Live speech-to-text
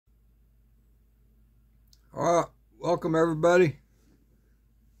All right, welcome everybody.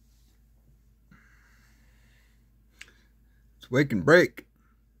 It's Wake and Break.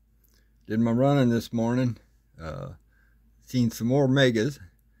 Did my running this morning. Seen some more megas.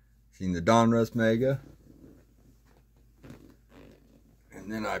 Seen the Donruss mega.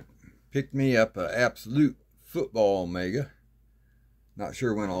 And then I picked me up an absolute football mega. Not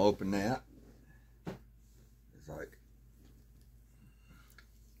sure when I'll open that. It's like,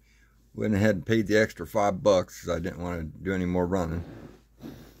 went ahead and paid the extra $5 because I didn't want to do any more running.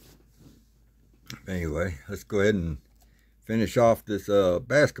 Anyway, let's go ahead and finish off this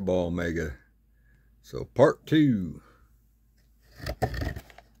basketball mega. So part 2.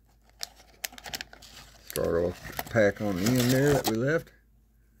 Start off the pack on the end there that we left.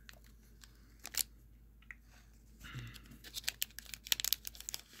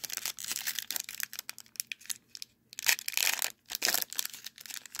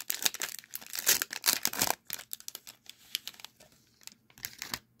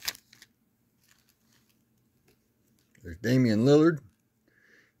 There's Damian Lillard.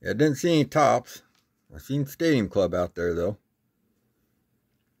 Yeah, I didn't see any tops. I seen Stadium Club out there though.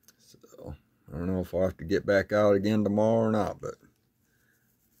 So I don't know if I'll have to get back out again tomorrow or not, but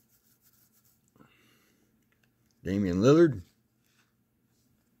Damian Lillard.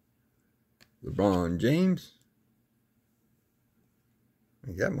 LeBron James. I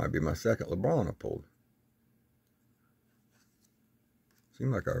think that might be my second LeBron I pulled.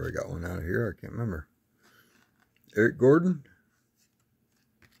 Seemed like I already got one out of here. I can't remember. Eric Gordon.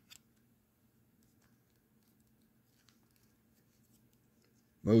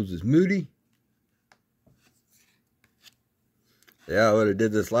 Moses Moody. Yeah, I would have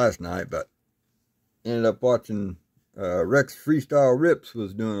did this last night, but ended up watching Rex Freestyle Rips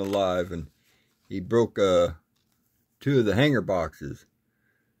was doing a live, and he broke 2 of the hanger boxes.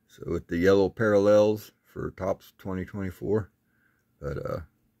 So with the yellow parallels for Topps 2024. But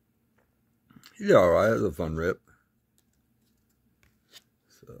he did alright. It was a fun rip.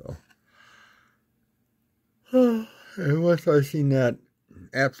 So and once I seen that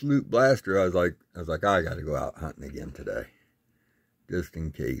absolute blaster, I was like, I gotta go out hunting again today. Just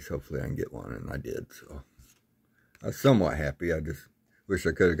in case. Hopefully I can get one, and I did. So I was somewhat happy. I just wish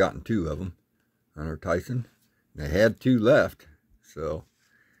I could have gotten 2 of them. Hunter Tyson. And they had 2 left. So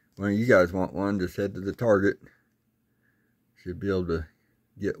when you guys want one, just head to the Target. Should be able to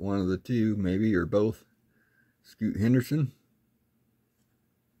get one of the 2, maybe, or both. Scoot Henderson.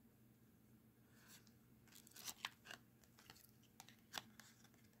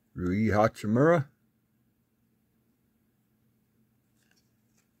 Rui Hachimura.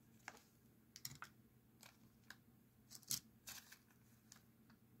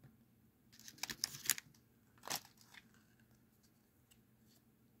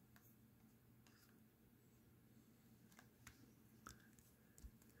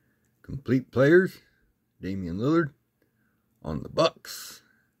 Complete players. Damian Lillard on the Bucks.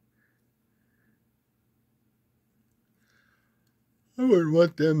 I wouldn't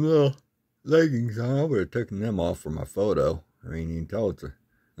want them little leggings on. I would have taken them off for my photo. I mean, you can tell it's a...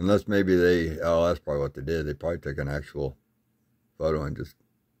 Unless maybe they... Oh, that's probably what they did. They probably took an actual photo and just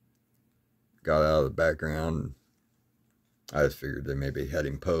got out of the background. I just figured they maybe had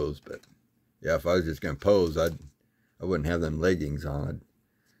him pose. But, yeah, if I was just going to pose, I wouldn't have them leggings on.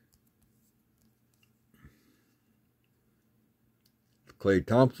 Klay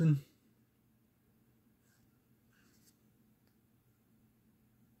Thompson.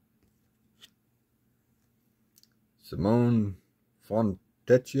 Simone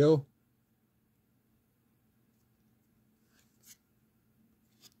Fontecchio.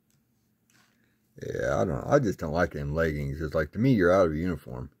 Yeah, I don't know. I just don't like them leggings. It's like, to me, you're out of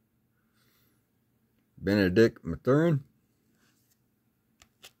uniform. Benedict Mathurin.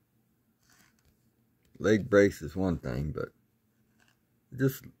 Leg brace is one thing, but it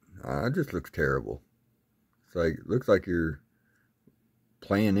just looks terrible. It's like, it looks like you're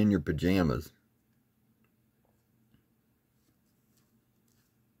playing in your pajamas.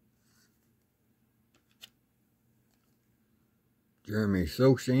 Jeremy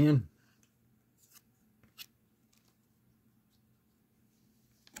Sochan.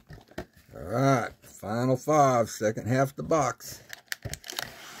 Alright, final 5, second half of the box.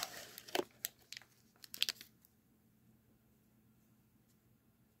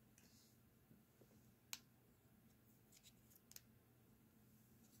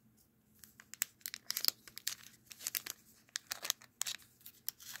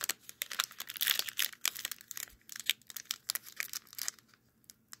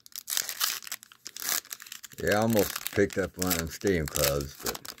 Yeah, I almost picked up one of them Stadium Clubs,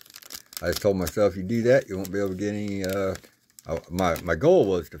 but I just told myself, you do that, you won't be able to get any, my goal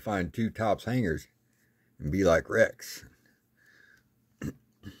was to find 2 Topps hangers and be like Rex.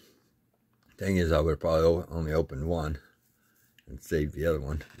 Thing is, I would have probably only opened one and saved the other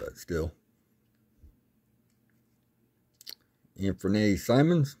one, but still. Anthony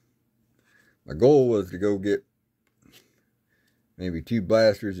Simons. My goal was to go get maybe 2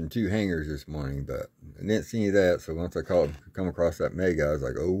 blasters and 2 hangers this morning, but I didn't see any of that. So once I come across that mega, I was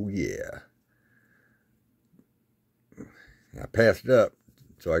like, oh yeah. And I passed it up,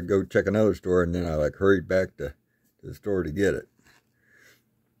 so I go check another store, and then I like hurried back to the store to get it.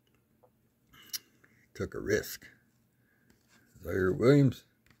 Took a risk. Zaire Williams,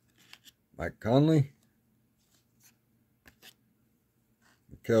 Mike Conley,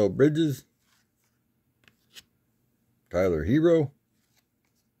 Mikel Bridges, Tyler Hero,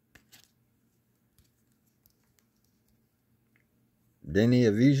 Denny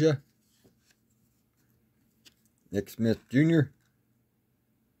Avija, Nick Smith Jr.,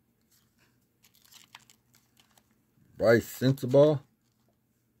 Bryce Sensabaugh,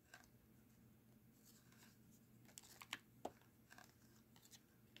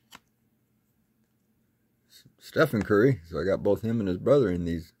 Stephen Curry. So I got both him and his brother in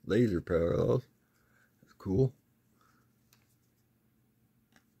these laser parallels. That's cool.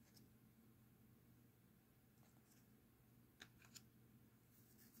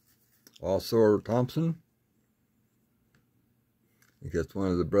 Also Thompson. I think that's one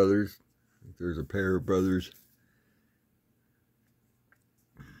of the brothers. I think there's a pair of brothers.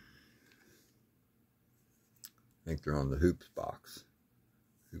 I think they're on the Hoops box.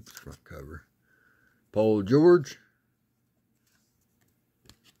 Hoops front cover. Paul George.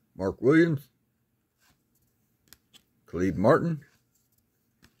 Mark Williams. Khalid Martin.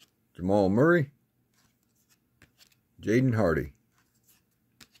 Jamal Murray. Jaden Hardy.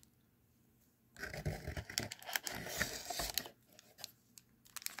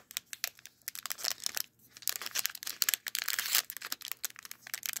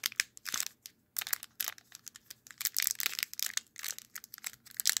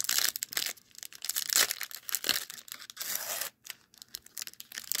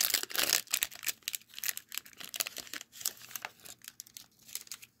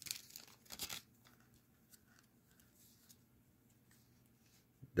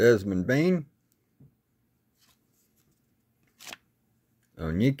 Desmond Bain,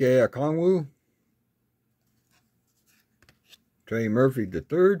 Onyeka Okongwu, Trey Murphy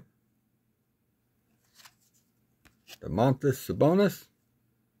III, Domantas Sabonis,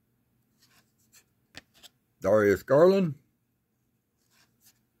 Darius Garland,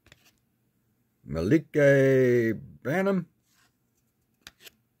 Malike Branham,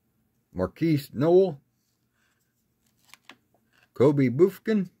 Marquise Noel, Kobe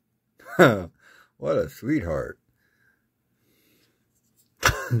Bufkin. What a sweetheart.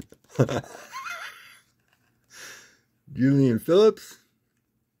 Julian Phillips.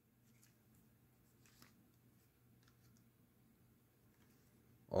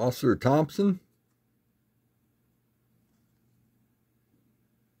 Oscar Thompson.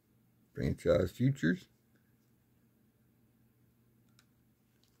 Franchise Futures.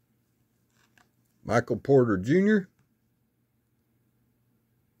 Michael Porter Jr.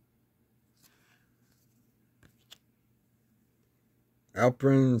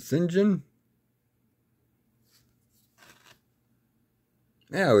 Alperen Sengun.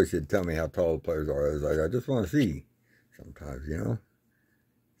 Yeah, I wish you'd tell me how tall the players are. I was like, I just want to see sometimes, you know.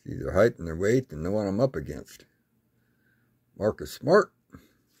 See their height and their weight and know what I'm up against. Marcus Smart.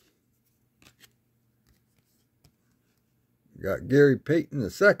 Got Gary Payton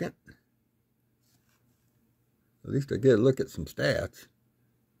II. At least I get a look at some stats.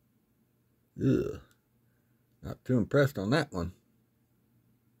 Ugh. Not too impressed on that one.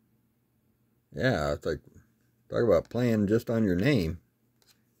 Yeah, it's like, talk about playing just on your name.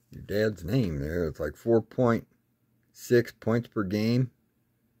 Your dad's name there. It's like 4.6 points per game.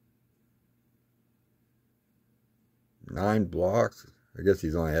 9 blocks. I guess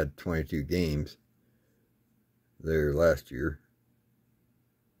he's only had 22 games there last year.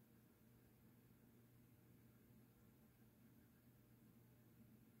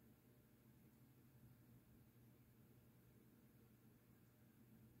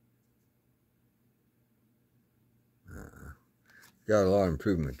 Got a lot of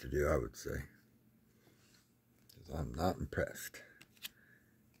improvement to do, I would say. Because I'm not impressed.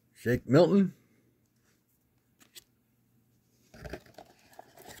 Shake Milton.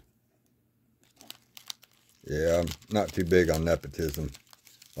 Yeah, I'm not too big on nepotism.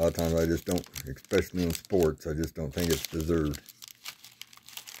 A lot of times I just don't, especially in sports, I just don't think it's deserved.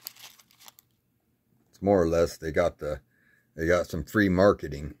 it's more or less they got some free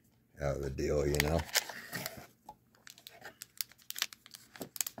marketing out of the deal, you know.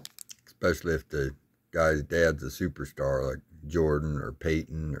 Especially if the guy's dad's a superstar like Jordan or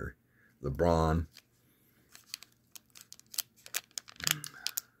Peyton or LeBron.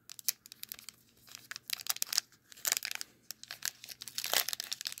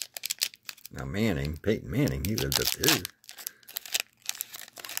 Now Manning, Peyton Manning, he lives up too.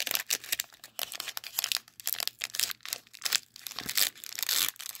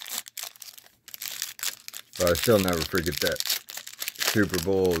 But I still never forget that Super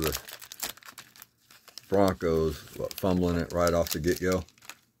Bowl, the Broncos fumbling it right off the get-go.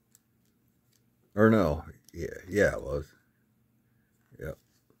 Or no, yeah, it was. Yep.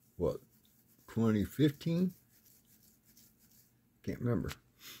 What, 2015? Can't remember.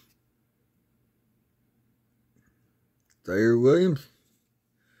 Thayer Williams.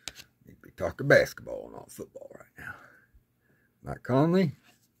 Need to be talking basketball and not football right now. Mike Conley.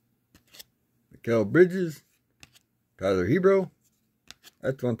 Mikael Bridges. Tyler Hebrew.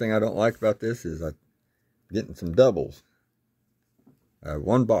 That's one thing I don't like about this is I'm getting some doubles.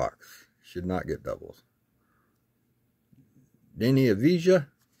 One box. Should not get doubles. Denny Avija.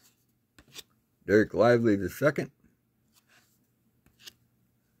 Derek Lively II.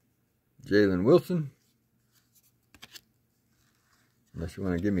 Jalen Wilson. Unless you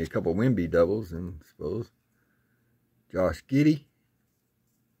want to give me a couple Wemby doubles, then I suppose. Josh Giddey.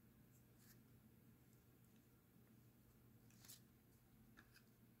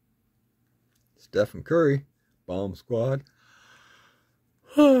 Stephen Curry. Bomb Squad.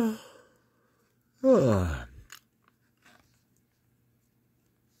 Man,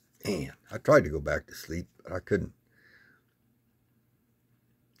 I tried to go back to sleep, but I couldn't.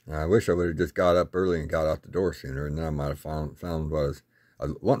 I wish I would have just got up early and got out the door sooner, and then I might have found what I was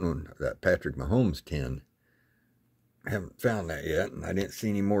wanting, that Patrick Mahomes 10. I haven't found that yet, and I didn't see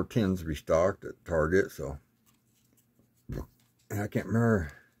any more 10s restocked at Target, so. And I can't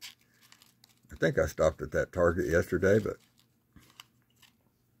remember. I think I stopped at that Target yesterday, but.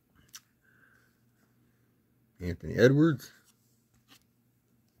 Anthony Edwards.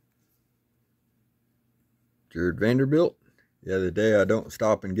 Jared Vanderbilt. Yeah, the day I don't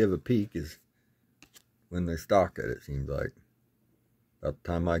stop and give a peek is when they stock it, it seems like. About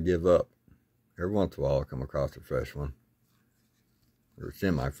the time I give up. Every once in a while I'll come across a fresh one. Or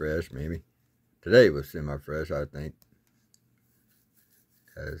semi-fresh, maybe. Today was semi-fresh, I think.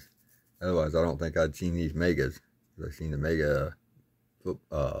 Because otherwise I don't think I'd seen these megas. I've seen the mega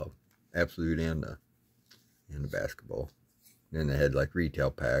absolute and the basketball. Then they had like retail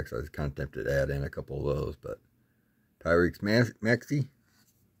packs. I was kind of tempted to add in a couple of those, but Tyreek Maxey.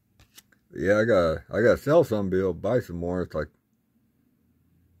 Yeah, I gotta sell some, be able to buy some more. It's like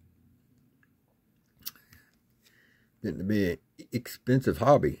getting to be an expensive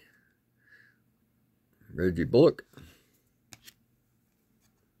hobby. Reggie Bullock.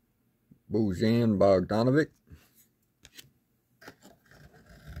 Bojan Bogdanovic.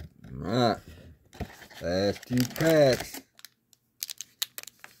 Alright. Last 2 packs.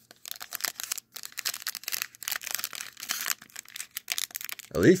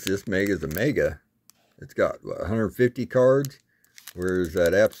 At least this mega is a mega. It's got what, 150 cards, whereas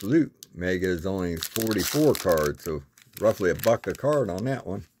that absolute mega is only 44 cards, so roughly $1 a card on that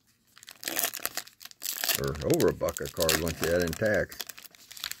one. Or over $1 a card once you add in tax.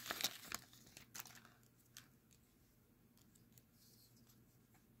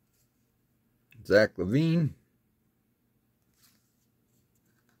 Zach Levine.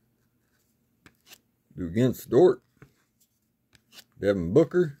 Against Dort. Devin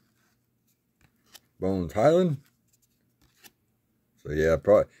Booker. Bones Highland. So yeah,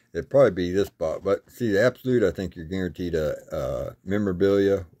 it'd probably be this spot. But see, the absolute, I think you're guaranteed a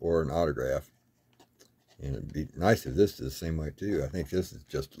memorabilia or an autograph. And it'd be nice if this is the same way too. I think this is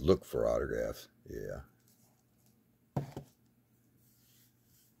just to look for autographs. Yeah.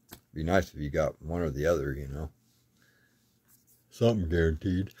 Be nice if you got one or the other, you know. Something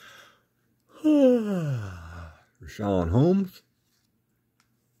guaranteed. Rashawn Holmes.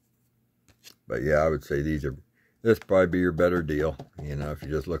 But yeah, I would say this probably be your better deal. You know, if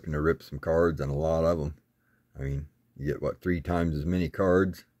you're just looking to rip some cards, and a lot of them. I mean, you get what, 3 times as many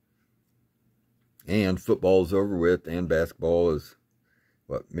cards. And football's over with, and basketball is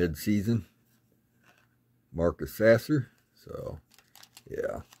what, mid-season. Marcus Sasser. So,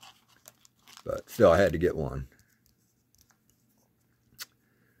 yeah. But still, I had to get one.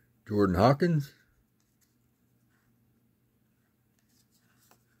 Jordan Hawkins.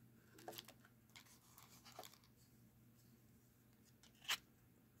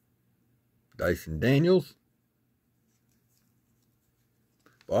 Dyson Daniels.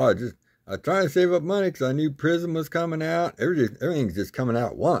 Well, I try to save up money because I knew Prism was coming out. Everything's just coming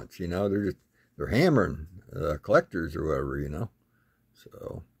out once, you know. They're hammering collectors or whatever, you know.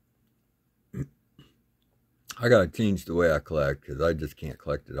 So I gotta change the way I collect because I just can't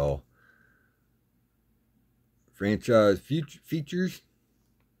collect it all. Franchise features.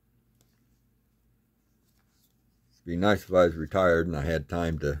 It'd be nice if I was retired and I had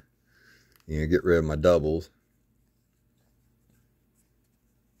time to, you know, get rid of my doubles.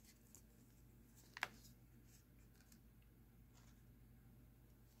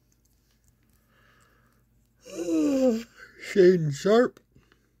 Shaden Sharp.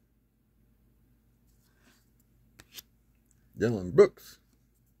 Dylan Brooks.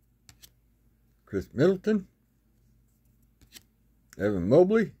 Chris Middleton. Evan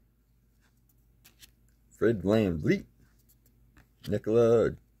Mobley. Fred VanVleet.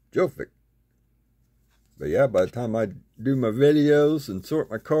 Nikola Jovic. But yeah, by the time I do my videos and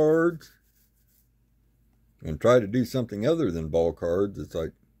sort my cards and try to do something other than ball cards, it's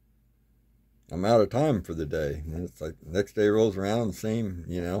like I'm out of time for the day. And it's like the next day rolls around, the same,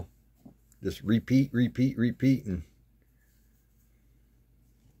 you know, just repeat, and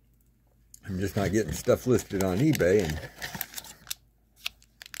I'm just not getting stuff listed on eBay. And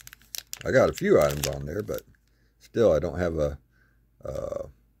I got a few items on there, but still I don't have a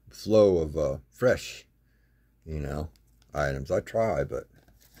flow of fresh, you know, items. I try, but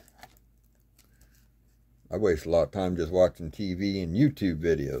I waste a lot of time just watching TV and YouTube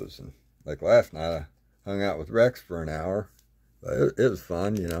videos. And like last night, I hung out with Rex for an hour. But it was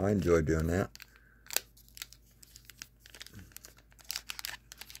fun, you know. I enjoyed doing that.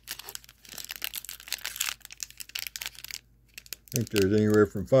 I think there's anywhere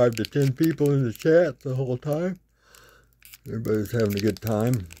from 5 to 10 people in the chat the whole time. Everybody's having a good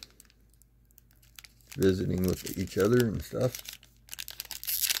time visiting with each other and stuff.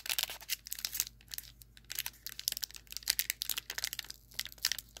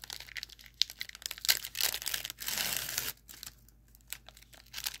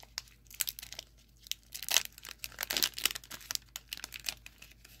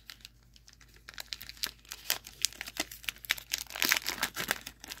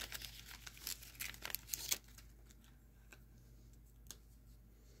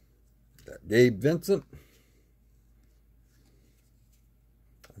 Gabe Vincent.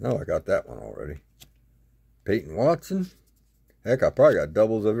 I know I got that one already. Peyton Watson. Heck, I probably got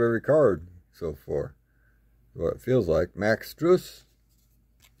doubles of every card so far. What it feels like. Max Struess.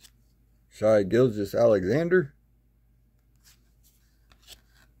 Shai Gilgeous-Alexander.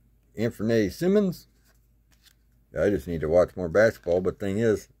 Anthony Simmons. I just need to watch more basketball, but thing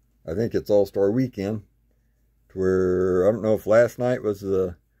is, I think it's All-Star Weekend. To where, I don't know if last night was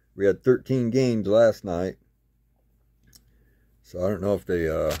the... We had 13 games last night. So I don't know if they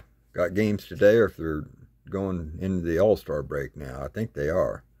got games today or if they're going into the All-Star break now. I think they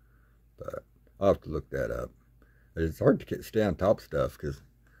are. But I'll have to look that up. But it's hard to stay on top of stuff because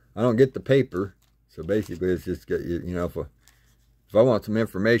I don't get the paper. So basically it's just, you know, if I want some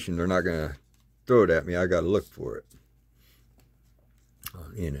information, they're not going to throw it at me. I got to look for it.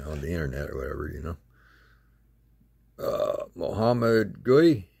 You know, on the internet or whatever, you know. Mohammed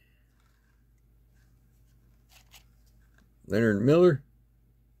Goy. Leonard Miller.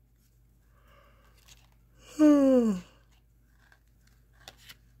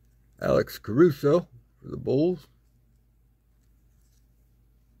 Alex Caruso for the Bulls.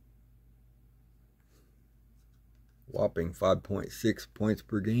 Whopping 5.6 points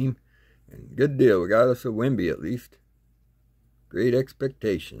per game. And good deal. We got us a Wemby at least. Great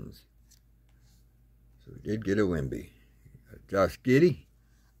expectations. So we did get a Wemby. Josh Giddey.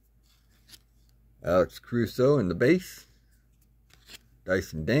 Alex Caruso in the base.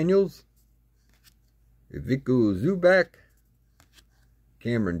 Dyson Daniels. Ivica Zubac.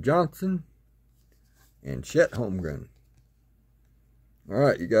 Cameron Johnson. And Chet Holmgren.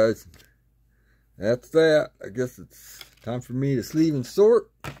 Alright, you guys. That's that. I guess it's time for me to sleeve and sort.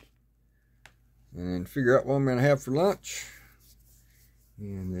 And figure out what I'm going to have for lunch.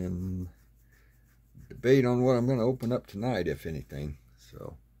 And then debate on what I'm going to open up tonight, if anything.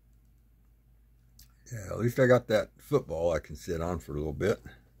 So, yeah, at least I got that football I can sit on for a little bit.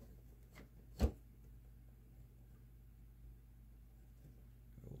 The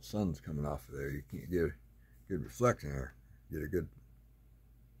sun's coming off of there. You can't get a good reflection there. Get a good...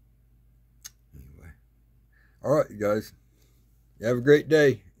 Anyway. All right, you guys. You have a great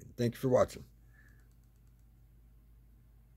day. Thanks for watching.